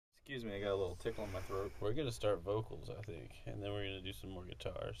Excuse me, I got a little tickle in my throat. We're gonna start vocals, I think, and then we're gonna do some more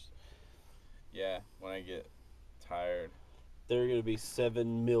guitars. Yeah, when I get tired. There are gonna be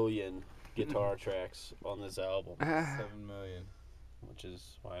 7 million guitar tracks on this album, 7 million. which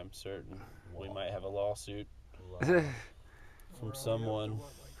is why I'm certain we might have a lawsuit from someone.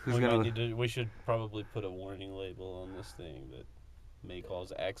 Who's gonna? We should probably put a warning label on this thing that may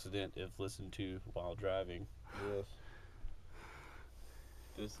cause accident if listened to while driving. Yes.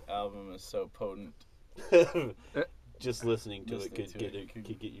 This album is so potent. Just listening to it could get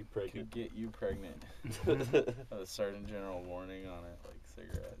you pregnant. Could get you pregnant. A Surgeon General warning on it, like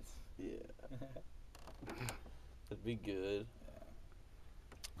cigarettes. Yeah. That'd be good. Yeah.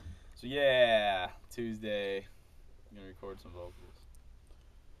 So yeah, Tuesday, I'm gonna record some vocals.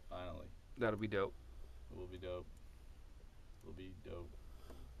 Finally. That'll be dope. It will be dope. It'll be dope.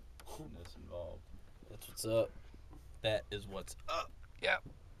 This involved. That's what's up. That is what's up. Yep.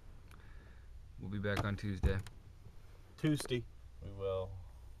 We'll be back on Tuesday. Tuesday. We will,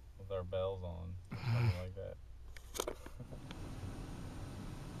 with our bells on, something like that.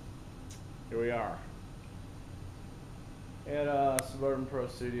 Here we are at Suburban Pro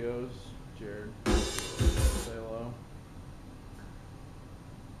Studios. Jared, say hello.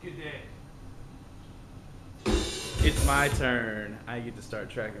 Good day. It's my turn. I get to start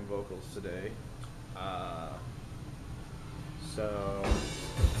tracking vocals today. So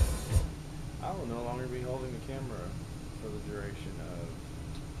I will no longer be holding the camera for the duration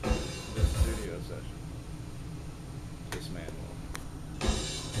of this studio session. This man will.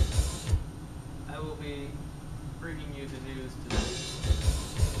 I will be bringing you the news today.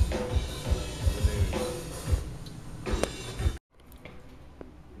 The news.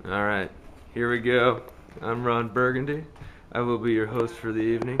 All right, here we go. I'm Ron Burgundy. I will be your host for the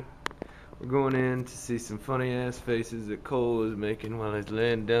evening. We're going in to see some funny ass faces that Cole is making while he's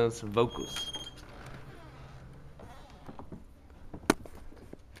laying down some vocals.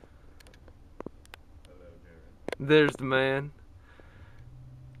 There's the man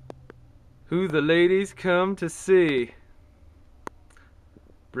who the ladies come to see,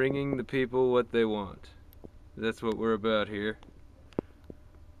 bringing the people what they want. That's what we're about here.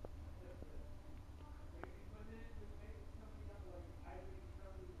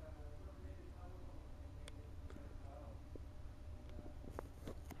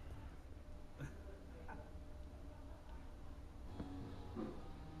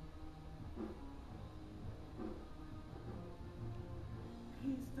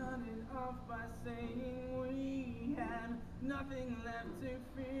 He started off by saying we had nothing left to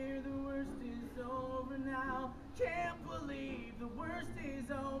fear. The worst is over now. Can't believe the worst is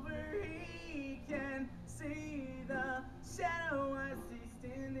over. He can see the shadow I see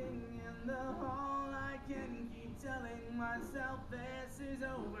standing in the hall. I can keep telling myself this is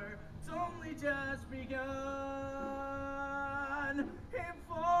over. It's only just begun. It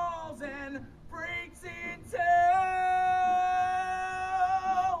falls and breaks in two,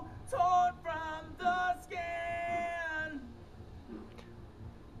 torn from the skin.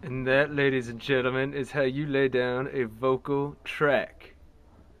 And that, ladies and gentlemen, is how you lay down a vocal track.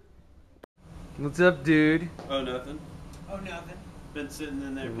 What's up, dude? Oh, nothing. Oh, nothing. Been sitting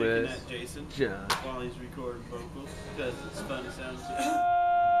in there picking Wes, at Jason John. while he's recording vocals because it's fun to sound to.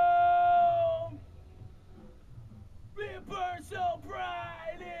 Oh, it burns so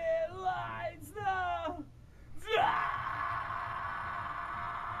bright it lights the dark.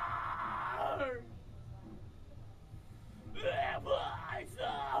 It lights the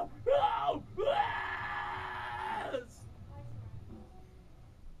hopeless.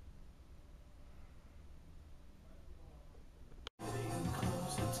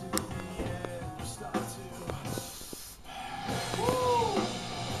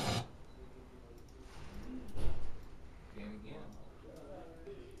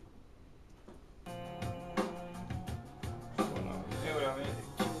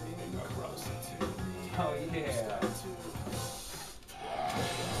 Oh yeah.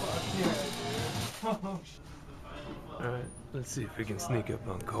 Alright, let's see if we can sneak up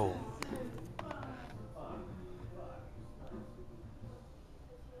on Cole.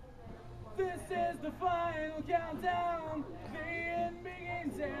 This is the final countdown. The end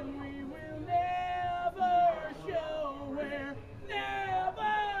begins and we